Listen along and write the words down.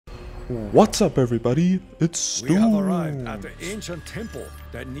What's up, everybody? It's Stu. We have arrived at the ancient temple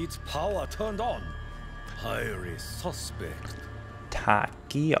that needs power turned on. Highly suspect.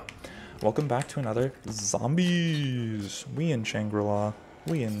 Takia. Welcome back to another Zombies. We in Shangri,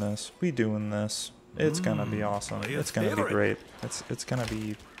 we in this, we doing this. It's gonna be awesome. It's gonna be great. It's gonna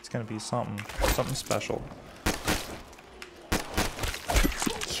be something special.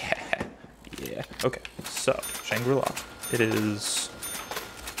 Yeah. Okay. So Shangri, it is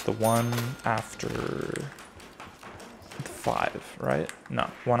the one after 5, right? No,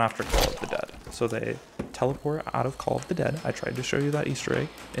 one after Call of the Dead. So they teleport out of Call of the Dead. I tried to show you that Easter egg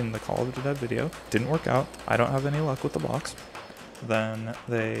in the Call of the Dead video. Didn't work out. I don't have any luck with the box. Then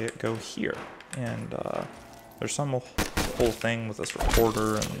they go here, and there's some whole thing with this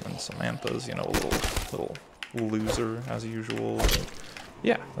reporter and Samantha's, you know, a little loser as usual.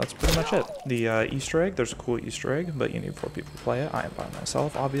 Yeah, that's pretty much it. The Easter egg, there's a cool Easter egg, but you need 4 people to play it. I am by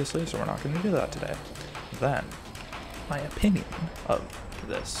myself, obviously, so we're not going to do that today. Then, my opinion of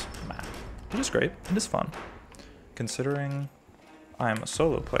this map. It is great. It is fun. Considering I am a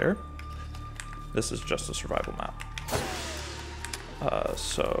solo player, this is just a survival map.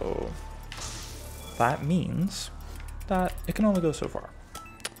 So that means that it can only go so far.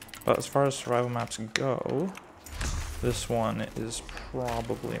 But as far as survival maps go, this one is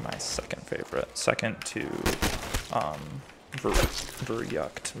probably my second favorite. Second to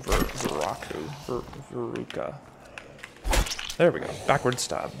Veruca. There we go. Backward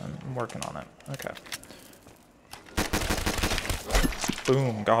stab. I'm working on it. Okay.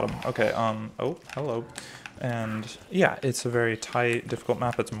 Boom. Got him. Okay. Oh, hello. And yeah, it's a very tight, difficult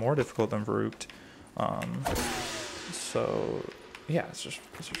map. It's more difficult than Veruca. So yeah, it's just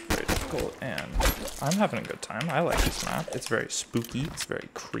very difficult, and I'm having a good time. I like this map. It's very spooky. It's very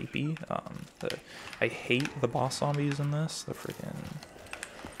creepy. I hate the boss zombies in this. The freaking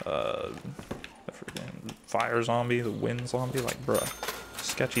fire zombie, the wind zombie. Like, bruh,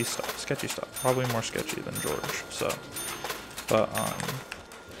 sketchy stuff. Sketchy stuff. Probably more sketchy than George. So, but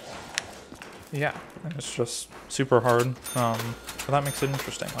yeah, it's just super hard. But that makes it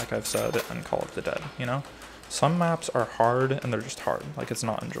interesting. Like I've said in Call of the Dead, you know. Some maps are hard and they're just hard, like it's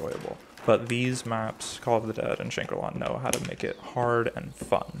not enjoyable. But these maps, Call of the Dead and Shangri, know how to make it hard and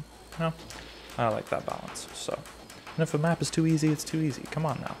fun. You know? I like that balance. So, and if a map is too easy, it's too easy. Come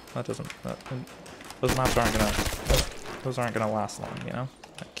on now. Those maps aren't gonna last long, you know?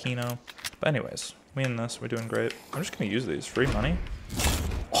 Like Kino. But anyways, we in this, we're doing great. I'm just gonna use these. Free money.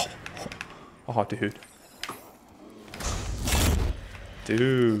 Oh, dude.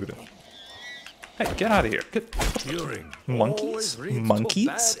 Dude. Hey, get out of here. Get monkeys?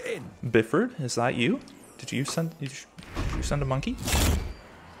 Monkeys? Bifford, is that you? Did you send a monkey?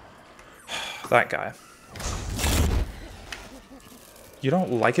 That guy. You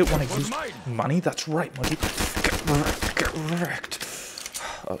don't like it when I use money? That's right, monkey. Get wrecked.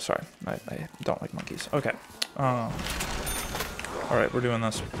 Oh, sorry. I don't like monkeys. Okay. Alright, we're doing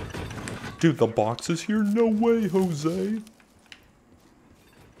this. Dude, the box is here? No way, Jose.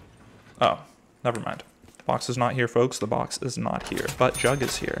 Oh. Never mind. The box is not here, folks. The box is not here. But Jug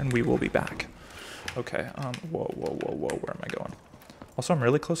is here, and we will be back. Okay, whoa, where am I going? Also, I'm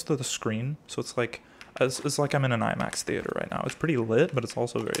really close to the screen, so it's like I'm in an IMAX theater right now. It's pretty lit, but it's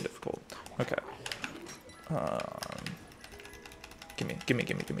also very difficult. Okay. Gimme.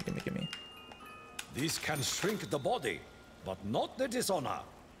 This can shrink the body, but not the dishonor.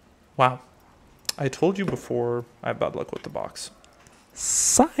 Wow. I told you before I have bad luck with the box.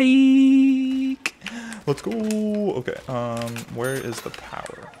 Psych! Let's go! Okay, where is the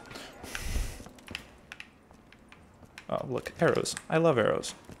power? Oh, look, arrows. I love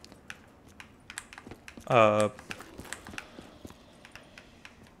arrows. Oh,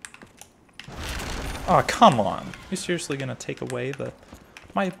 come on. You seriously gonna take away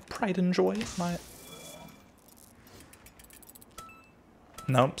my pride and joy?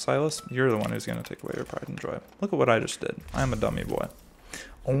 Nope, Silas, you're the one who's gonna take away your pride and joy. Look at what I just did. I'm a dummy boy.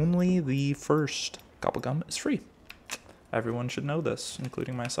 Only the first gobblegum is free. Everyone should know this,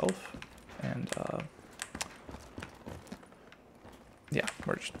 including myself. And yeah,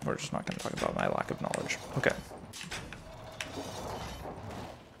 we're just not gonna talk about my lack of knowledge. Okay.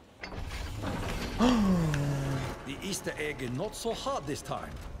 The Easter egg is not so hard this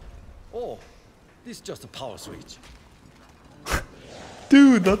time. Oh, this is just a power switch.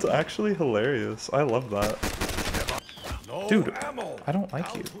 Dude, that's actually hilarious. I love that. Dude, I don't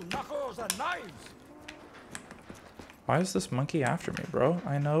like you. Why is this monkey after me, bro?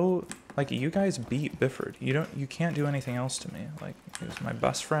 I know, like, you guys beat Bifford. You can't do anything else to me. Like, he was my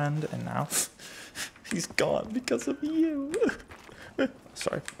best friend, and now he's gone because of you.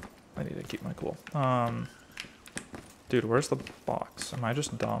 Sorry. I need to keep my cool. Dude, where's the box? Am I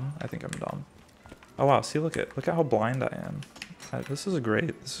just dumb? I think I'm dumb. Oh wow, see, look at how blind I am. This is a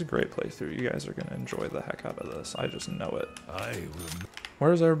great playthrough. You guys are gonna enjoy the heck out of this. I just know it.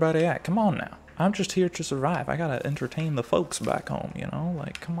 Where's everybody at? Come on now. I'm just here to survive. I gotta entertain the folks back home, you know?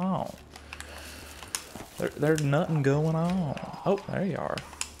 Like, come on. There's nothing going on. Oh, there you are.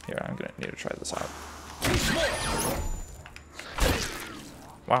 Here, I'm gonna need to try this out.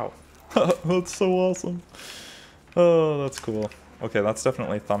 Wow. That's so awesome. Oh, that's cool. Okay, that's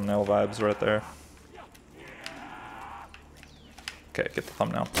definitely thumbnail vibes right there. Okay, get the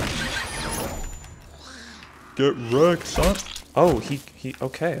thumbnail. Get wrecked, son. Oh, he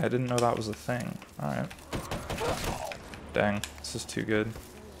okay, I didn't know that was a thing. Alright. Dang, this is too good.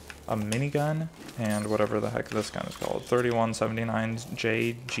 A minigun and whatever the heck this gun is called. 3179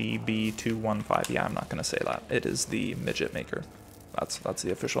 JGB215. Yeah, I'm not gonna say that. It is the midget maker. That's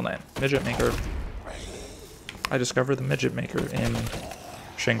the official name. Midget maker. I discovered the midget maker in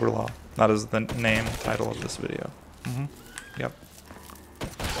Shangri. That is the name title of this video. Yep.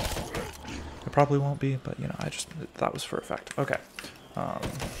 It probably won't be, but you know, that was for effect. Okay.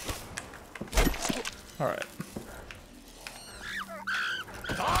 Alright.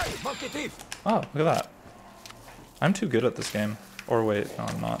 Oh, look at that. I'm too good at this game. Or wait, no,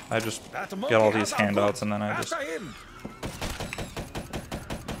 I'm not. I just get all these handouts and then I just...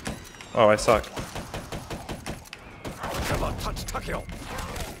 Oh, I suck.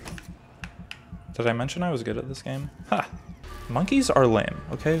 Did I mention I was good at this game? Ha! Monkeys are lame,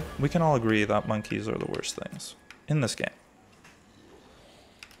 okay? We can all agree that monkeys are the worst things in this game.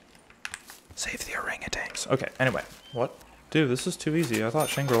 Save the orangutans. Okay, anyway. What? Dude, this is too easy. I thought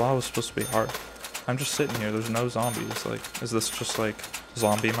Shangri-La was supposed to be hard. I'm just sitting here. There's no zombies. Like, is this just like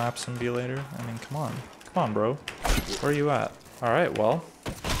zombie map simulator? I mean, come on. Come on, bro. Where are you at? Alright, well.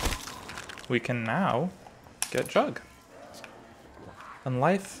 We can now get Jug. And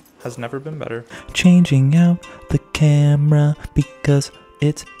life has never been better. Changing out the camera because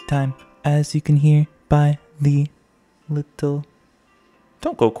it's time, as you can hear by the little...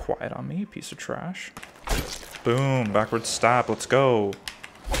 Don't go quiet on me, you piece of trash. Boom, backward stab, let's go.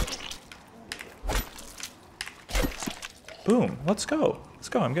 Boom, let's go. Let's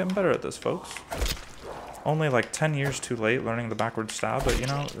go, I'm getting better at this, folks. Only like 10 years too late learning the backward stab, but you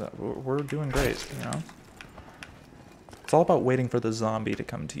know, we're doing great, you know? It's all about waiting for the zombie to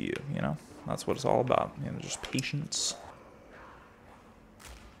come to you, you know? That's what it's all about, you know, just patience.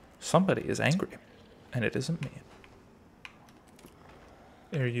 Somebody is angry, and it isn't me.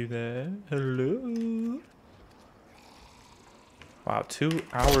 Are you there? Hello? Wow, 2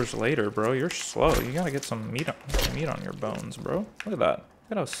 hours later, bro, you're slow. You gotta get some meat on your bones, bro. Look at that.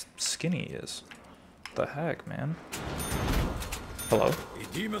 Look at how skinny he is. What the heck, man? Hello? The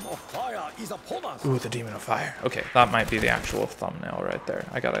demon of fire is upon us. Ooh, the demon of fire. Okay, that might be the actual thumbnail right there.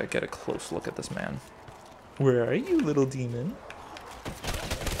 I gotta get a close look at this man. Where are you, little demon?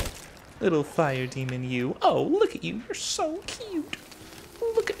 Little fire demon, you. Oh, look at you. You're so cute.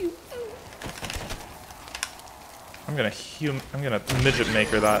 Look at you. I'm gonna midget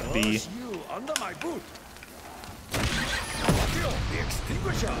maker that bee.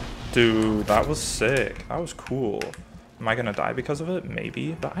 Dude, that was sick. That was cool. Am I gonna die because of it?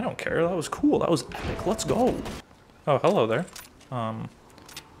 Maybe, but I don't care. That was cool. That was epic. Let's go. Oh, hello there. Can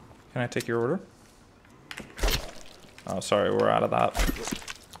I take your order? Oh, sorry, we're out of that.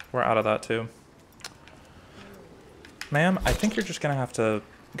 We're out of that too. Ma'am, I think you're just gonna have to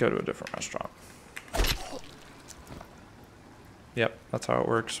go to a different restaurant. Yep, that's how it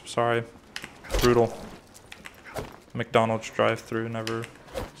works. Sorry. Brutal. McDonald's drive-thru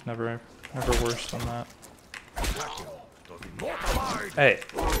it's never worse than that. Hey,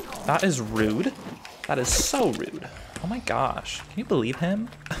 that is rude. That is so rude. Oh my gosh. Can you believe him?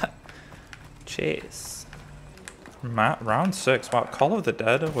 Jeez. Round 6. Wow, Call of the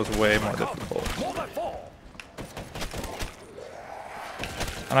Dead was way more difficult.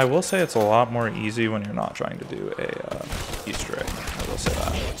 And I will say it's a lot more easy when you're not trying to do a Easter egg. I will say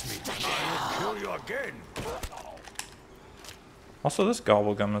that. Also, this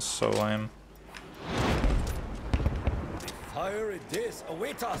gobblegum is so lame. Fire it is,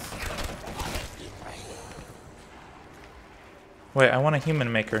 await us. Wait, I want a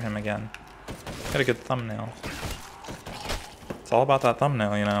human maker him again. Got a good thumbnail. It's all about that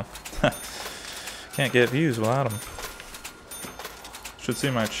thumbnail, you know. Can't get views without them. Should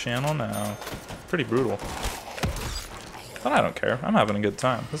see my channel now. Pretty brutal. But I don't care. I'm having a good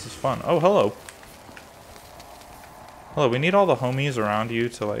time. This is fun. Oh, hello. Hello, we need all the homies around you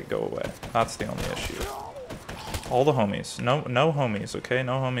to, like, go away. That's the only issue. All the homies. No homies, okay?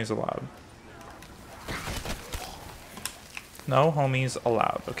 No homies allowed. No homies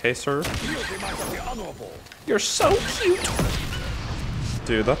allowed, okay, sir? You're so cute!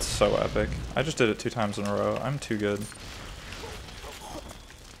 Dude, that's so epic. I just did it 2 times in a row. I'm too good.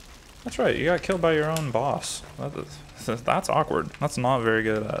 That's right, you got killed by your own boss. That's awkward. That's not very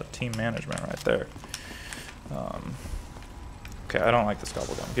good team management right there. Okay, I don't like this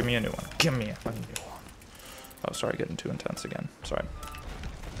gobble gun. Give me a new one. Give me a new one. Oh, sorry, getting too intense again. Sorry.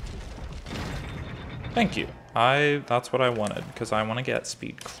 Thank you. That's what I wanted, because I want to get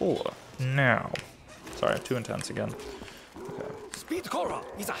Speed Cola now. Sorry, too intense again. Okay. Speed Cola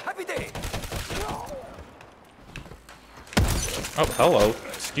is a happy day. Oh, hello.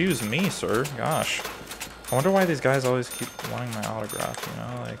 Excuse me, sir. Gosh. I wonder why these guys always keep wanting my autograph, you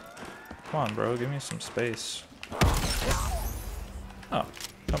know? Like, come on, bro. Give me some space. Oh,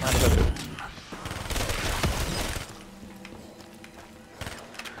 don't mind if I do.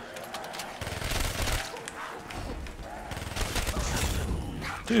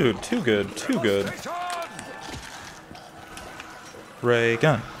 Dude, too good, too good. Ray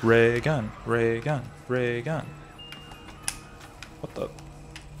gun, ray gun, ray gun, ray gun. What the?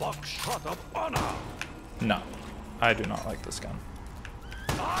 Buckshot of honor. No, I do not like this gun.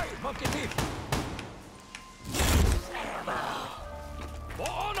 I monkey thief. For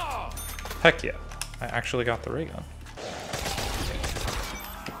honor. Heck yeah, I actually got the ray gun.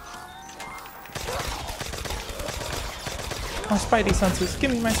 My spidey senses,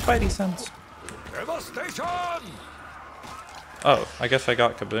 give me my spidey sense. Devastation. Oh, I guess I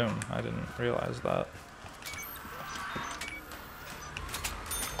got Kaboom. I didn't realize that.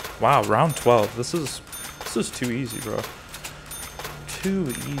 Wow, round 12. This is too easy, bro.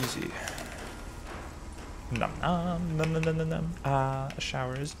 Too easy. Num num num num num num. Ah, a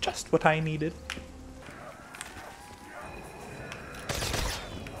shower is just what I needed.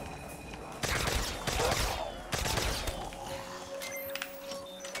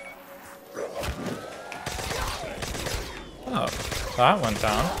 Oh, that went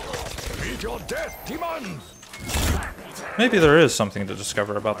down. Meet your death, demons. Maybe there is something to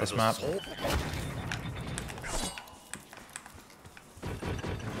discover about this map.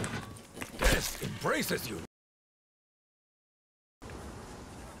 Death embraces you.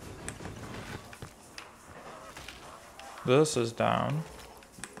 This is down.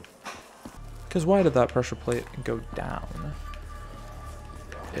 Because why did that pressure plate go down?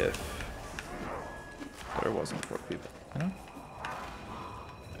 If there wasn't 4 people, you know?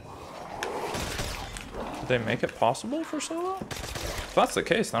 Did they make it possible for solo? If that's the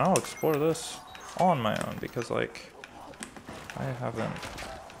case, then I'll explore this all on my own, because like I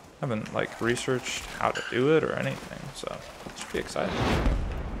haven't like researched how to do it or anything, so it should be exciting.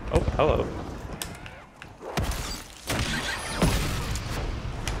 Oh, hello.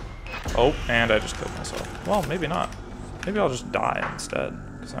 Oh, and I just killed myself. Well, maybe not. Maybe I'll just die instead,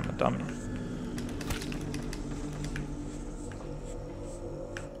 because I'm a dummy.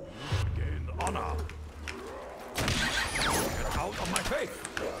 Gain honor. Get out of my face.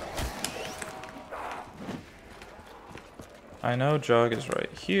 I know Jug is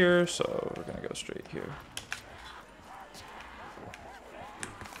right here, so we're gonna go straight here.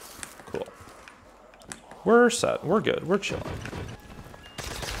 Cool. We're set. We're good. We're chilling.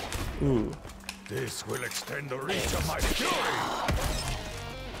 Ooh. This will extend the reach of my fury.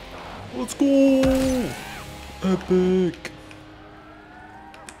 Let's go! Epic!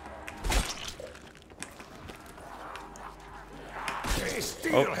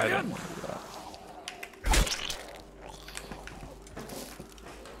 Oh, I didn't want to do that.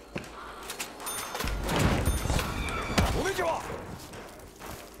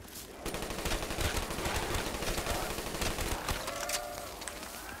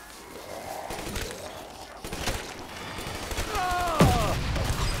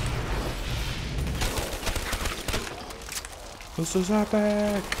 This is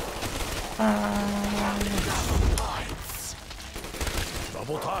epic! Ah.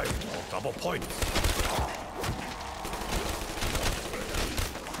 Double time, double point.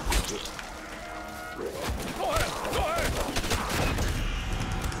 Go ahead, go ahead.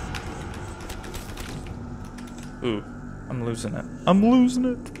 Ooh, I'm losing it. I'm losing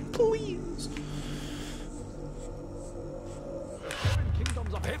it, please!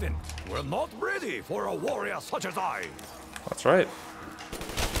 Kingdoms of heaven were not ready for a warrior such as I. That's right.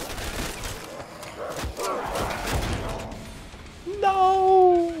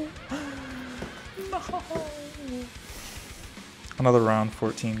 No! No! Another round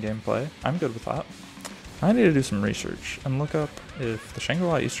 14 gameplay. I'm good with that. I need to do some research and look up if the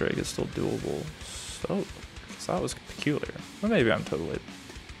Shangri Easter egg is still doable. So, So that was peculiar. Or maybe I'm totally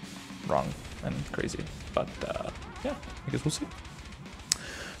wrong and crazy. But yeah, I guess we'll see.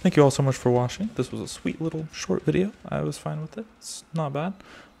 Thank you all so much for watching. This was a sweet little short video. I was fine with it. It's not bad.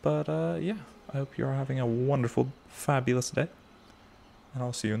 But yeah, I hope you are having a wonderful, fabulous day. And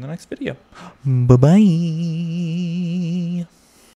I'll see you in the next video. Bye-bye.